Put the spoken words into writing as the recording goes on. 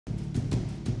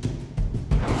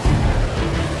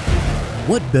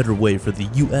What better way for the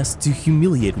US to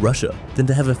humiliate Russia than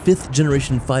to have a 5th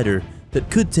generation fighter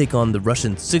that could take on the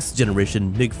Russian 6th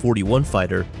generation MiG-41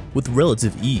 fighter with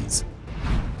relative ease?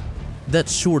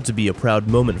 That's sure to be a proud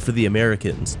moment for the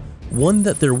Americans, one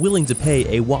that they're willing to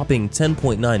pay a whopping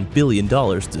 $10.9 billion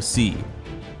to see.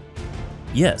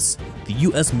 Yes, the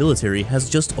US military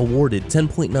has just awarded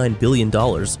 $10.9 billion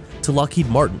to Lockheed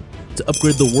Martin to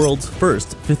upgrade the world's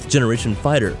first 5th generation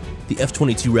fighter, the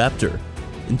F-22 Raptor,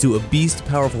 into a beast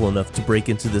powerful enough to break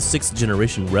into the 6th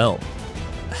generation realm.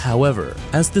 However,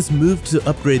 as this move to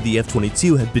upgrade the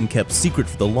F-22 had been kept secret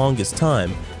for the longest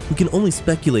time, we can only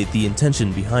speculate the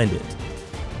intention behind it.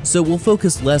 So we'll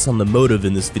focus less on the motive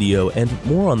in this video and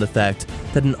more on the fact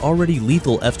that an already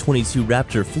lethal F-22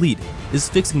 Raptor fleet is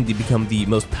fixing to become the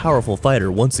most powerful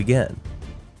fighter once again.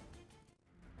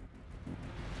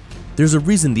 There's a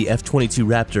reason the F-22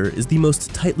 Raptor is the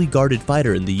most tightly guarded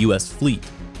fighter in the US fleet,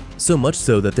 so much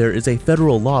so that there is a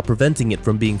federal law preventing it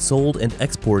from being sold and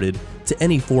exported to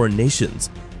any foreign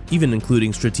nations, even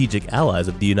including strategic allies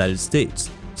of the United States,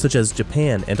 such as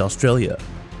Japan and Australia.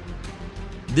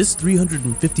 This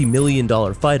 $350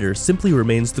 million fighter simply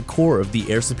remains the core of the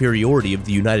air superiority of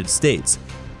the United States,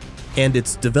 and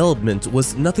its development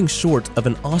was nothing short of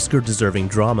an Oscar-deserving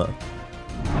drama.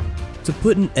 To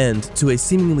put an end to a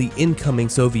seemingly incoming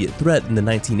Soviet threat in the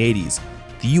 1980s,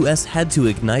 the US had to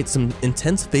ignite some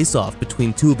intense face-off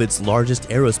between two of its largest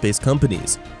aerospace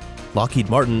companies,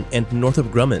 Lockheed Martin and Northrop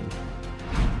Grumman.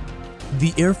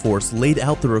 The Air Force laid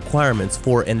out the requirements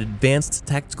for an advanced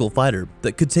tactical fighter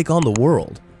that could take on the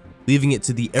world, leaving it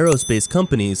to the aerospace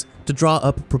companies to draw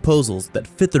up proposals that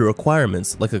fit the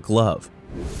requirements like a glove.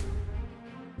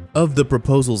 Of the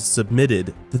proposals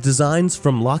submitted, the designs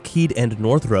from Lockheed and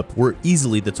Northrop were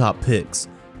easily the top picks,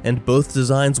 and both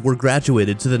designs were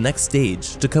graduated to the next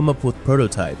stage to come up with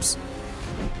prototypes.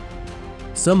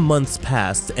 Some months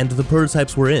passed and the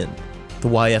prototypes were in, the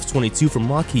YF-22 from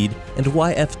Lockheed and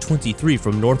YF-23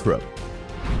 from Northrop.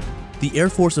 The Air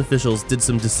Force officials did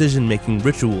some decision-making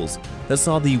rituals that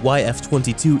saw the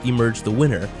YF-22 emerge the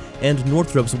winner and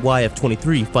Northrop's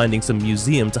YF-23 finding some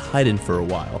museum to hide in for a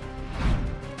while.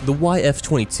 The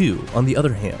YF-22, on the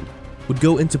other hand, would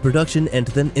go into production and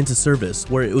then into service,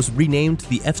 where it was renamed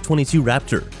the F-22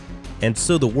 Raptor, and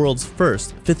so the world's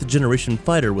first 5th generation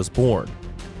fighter was born.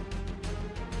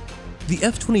 The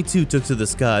F-22 took to the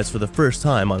skies for the first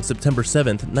time on September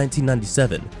 7,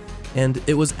 1997, and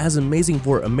it was as amazing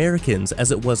for Americans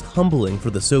as it was humbling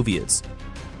for the Soviets.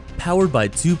 Powered by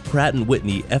two Pratt &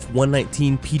 Whitney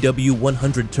F-119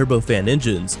 PW-100 turbofan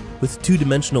engines with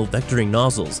two-dimensional vectoring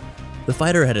nozzles, the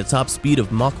fighter had a top speed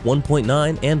of Mach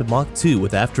 1.9 and Mach 2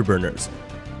 with afterburners.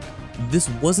 This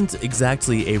wasn't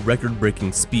exactly a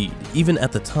record-breaking speed, even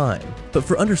at the time, but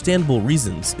for understandable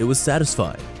reasons, it was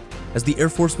satisfying, as the Air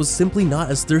Force was simply not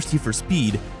as thirsty for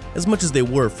speed as much as they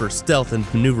were for stealth and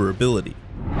maneuverability.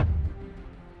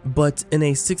 But in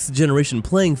a 6th generation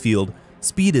playing field,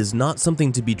 speed is not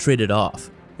something to be traded off,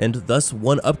 and thus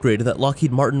one upgrade that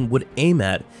Lockheed Martin would aim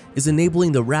at is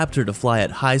enabling the Raptor to fly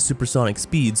at high supersonic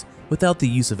speeds without the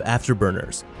use of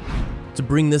afterburners. To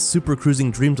bring this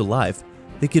supercruising dream to life,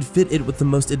 they could fit it with the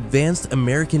most advanced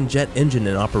American jet engine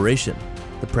in operation,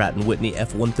 the Pratt & Whitney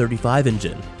F-135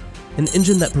 engine, an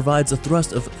engine that provides a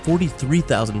thrust of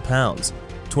 43,000 pounds,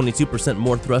 22%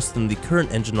 more thrust than the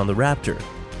current engine on the Raptor,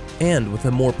 and with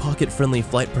a more pocket-friendly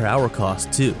flight per hour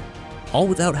cost too, all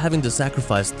without having to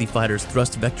sacrifice the fighter's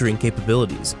thrust vectoring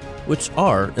capabilities, which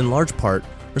are, in large part,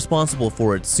 responsible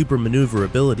for its super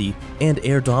maneuverability and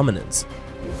air dominance.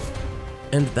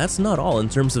 And that's not all in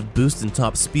terms of boost and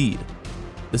top speed.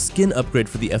 The skin upgrade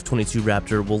for the F-22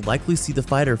 Raptor will likely see the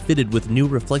fighter fitted with new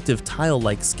reflective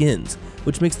tile-like skins,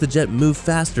 which makes the jet move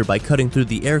faster by cutting through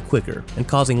the air quicker and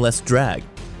causing less drag,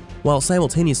 while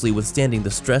simultaneously withstanding the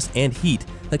stress and heat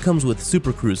that comes with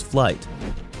supercruise flight.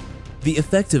 The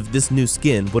effect of this new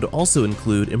skin would also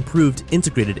include improved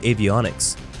integrated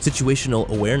avionics, situational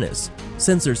awareness,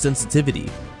 sensor sensitivity,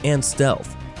 and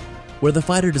stealth, where the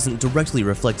fighter doesn't directly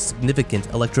reflect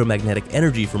significant electromagnetic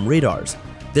energy from radars,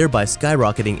 thereby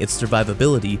skyrocketing its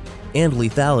survivability and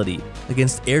lethality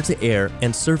against air-to-air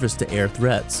and surface-to-air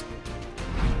threats.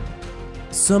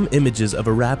 Some images of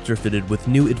a Raptor fitted with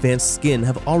new advanced skin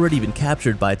have already been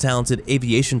captured by talented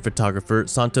aviation photographer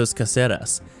Santos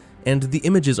Caceres, and the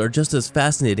images are just as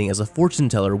fascinating as a fortune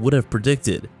teller would have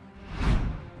predicted.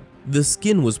 The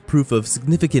skin was proof of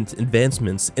significant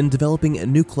advancements in developing a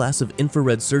new class of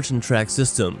infrared search and track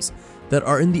systems that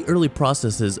are in the early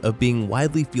processes of being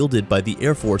widely fielded by the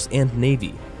Air Force and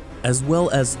Navy, as well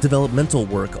as developmental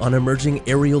work on emerging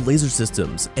aerial laser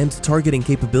systems and targeting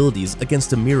capabilities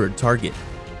against a mirrored target.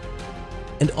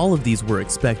 and all of these were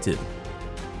expected.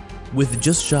 With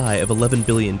just shy of $11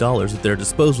 billion at their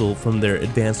disposal from their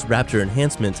advanced Raptor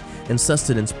enhancement and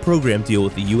sustenance program deal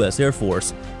with the US Air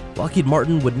Force, Lockheed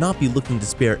Martin would not be looking to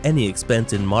spare any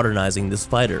expense in modernizing this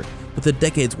fighter with a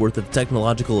decade's worth of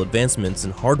technological advancements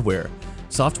in hardware,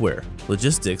 software,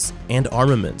 logistics, and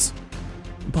armaments,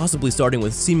 possibly starting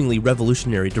with seemingly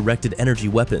revolutionary directed energy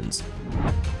weapons.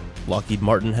 Lockheed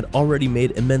Martin had already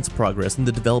made immense progress in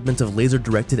the development of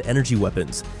laser-directed energy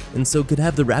weapons, and so could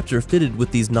have the Raptor fitted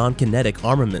with these non-kinetic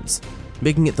armaments,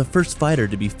 making it the first fighter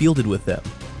to be fielded with them.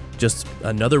 Just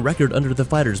another record under the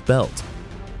fighter's belt.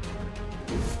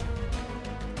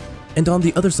 And on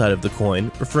the other side of the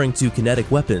coin, referring to kinetic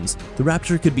weapons, the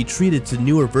Raptor could be treated to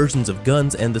newer versions of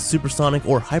guns and the supersonic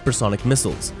or hypersonic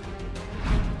missiles.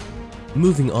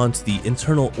 Moving on to the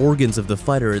internal organs of the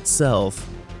fighter itself,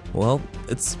 well,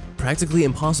 it's practically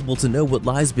impossible to know what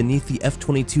lies beneath the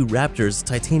F-22 Raptor's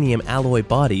titanium alloy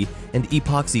body and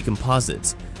epoxy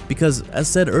composites, because, as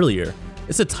said earlier,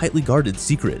 it's a tightly guarded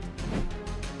secret.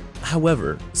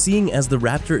 However, seeing as the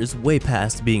Raptor is way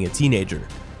past being a teenager,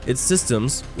 its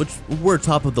systems, which were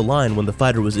top of the line when the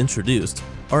fighter was introduced,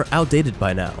 are outdated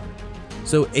by now.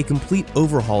 So a complete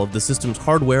overhaul of the system's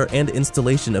hardware and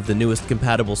installation of the newest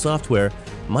compatible software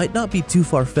might not be too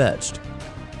far-fetched.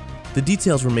 The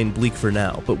details remain bleak for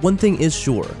now, but one thing is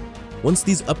sure. Once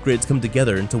these upgrades come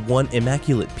together into one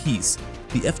immaculate piece,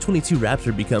 the F-22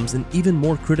 Raptor becomes an even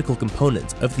more critical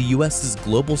component of the US's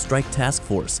Global Strike Task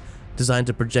Force, designed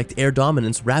to project air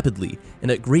dominance rapidly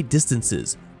and at great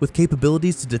distances, with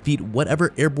capabilities to defeat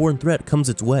whatever airborne threat comes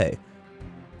its way.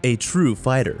 A true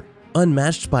fighter,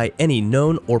 unmatched by any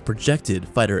known or projected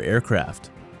fighter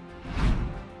aircraft.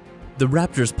 The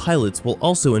Raptor's pilots will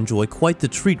also enjoy quite the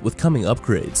treat with coming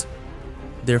upgrades.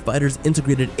 Their fighter's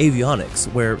integrated avionics,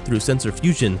 where through sensor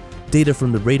fusion, data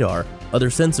from the radar, other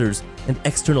sensors, and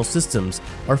external systems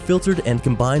are filtered and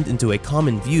combined into a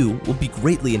common view, will be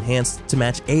greatly enhanced to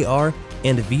match AR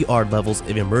and VR levels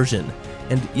of immersion,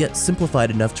 and yet simplified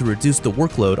enough to reduce the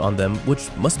workload on them, which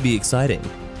must be exciting.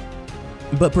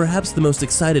 But perhaps the most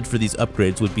excited for these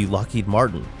upgrades would be Lockheed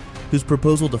Martin, whose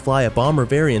proposal to fly a bomber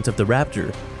variant of the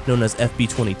Raptor, known as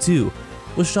FB-22,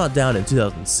 was shot down in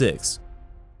 2006.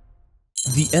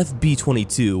 The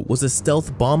FB-22 was a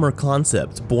stealth bomber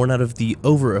concept born out of the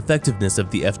over-effectiveness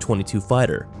of the F-22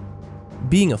 fighter.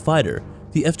 Being a fighter,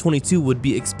 the F-22 would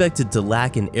be expected to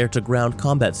lack in air-to-ground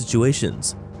combat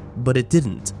situations, but it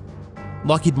didn't.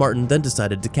 Lockheed Martin then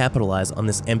decided to capitalize on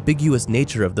this ambiguous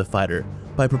nature of the fighter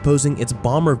by proposing its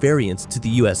bomber variant to the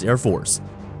US Air Force,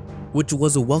 which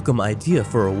was a welcome idea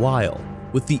for a while,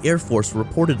 with the Air Force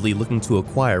reportedly looking to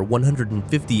acquire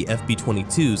 150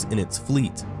 FB-22s in its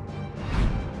fleet.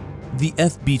 The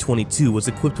FB-22 was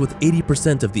equipped with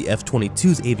 80% of the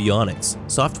F-22's avionics,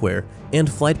 software,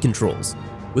 and flight controls,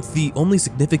 with the only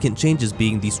significant changes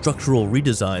being the structural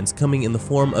redesigns coming in the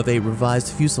form of a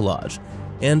revised fuselage,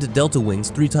 and delta wings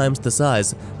 3 times the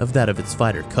size of that of its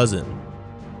fighter cousin.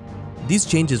 These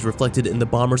changes reflected in the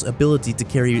bomber's ability to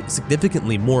carry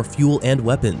significantly more fuel and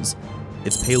weapons.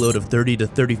 Its payload of 30 to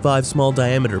 35 small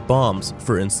diameter bombs,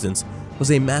 for instance,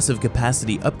 was a massive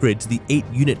capacity upgrade to the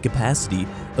 8-unit capacity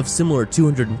of similar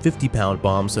 250-pound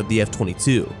bombs of the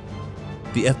F-22.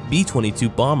 The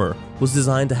FB-22 bomber was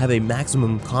designed to have a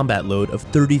maximum combat load of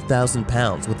 30,000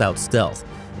 pounds without stealth,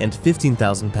 and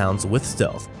 15,000 pounds with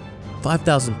stealth,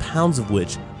 5,000 pounds of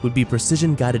which would be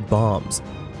precision-guided bombs.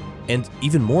 And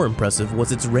even more impressive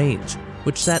was its range,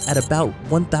 which sat at about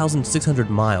 1,600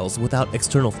 miles without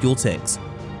external fuel tanks,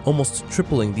 almost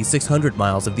tripling the 600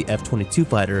 miles of the F-22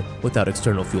 fighter without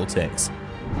external fuel tanks.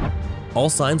 All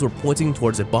signs were pointing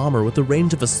towards a bomber with the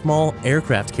range of a small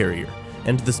aircraft carrier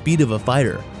and the speed of a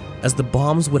fighter, as the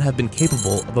bombs would have been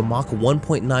capable of a Mach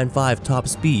 1.95 top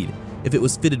speed if it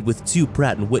was fitted with 2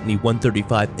 Pratt & Whitney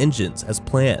 135 engines as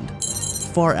planned,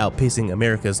 far outpacing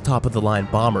America's top-of-the-line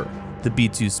bomber, the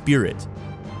B-2 Spirit,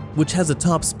 which has a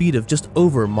top speed of just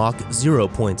over Mach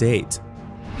 0.8.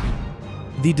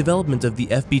 The development of the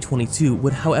FB-22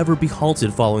 would however be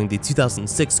halted following the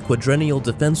 2006 Quadrennial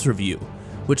Defense Review,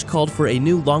 which called for a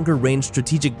new longer-range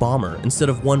strategic bomber instead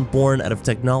of one born out of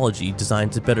technology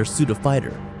designed to better suit a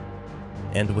fighter.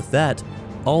 And with that,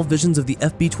 all visions of the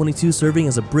FB-22 serving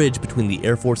as a bridge between the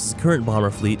Air Force's current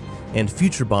bomber fleet and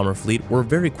future bomber fleet were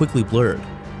very quickly blurred.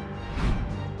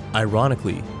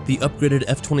 Ironically, the upgraded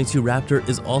F-22 Raptor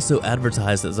is also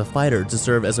advertised as a fighter to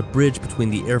serve as a bridge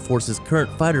between the Air Force's current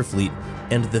fighter fleet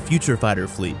and the future fighter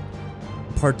fleet,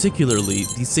 particularly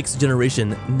the 6th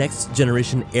generation Next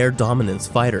Generation Air Dominance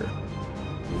fighter.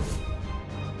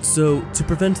 So, to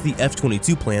prevent the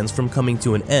F-22 plans from coming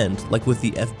to an end, like with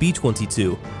the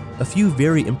FB-22, a few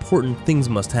very important things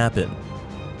must happen.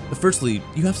 Firstly,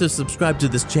 you have to subscribe to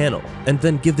this channel, and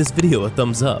then give this video a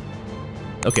thumbs up.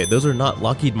 Okay, those are not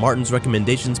Lockheed Martin's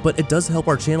recommendations, but it does help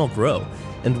our channel grow,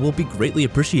 and will be greatly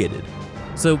appreciated.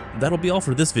 So that'll be all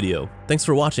for this video. Thanks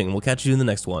for watching, and we'll catch you in the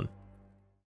next one.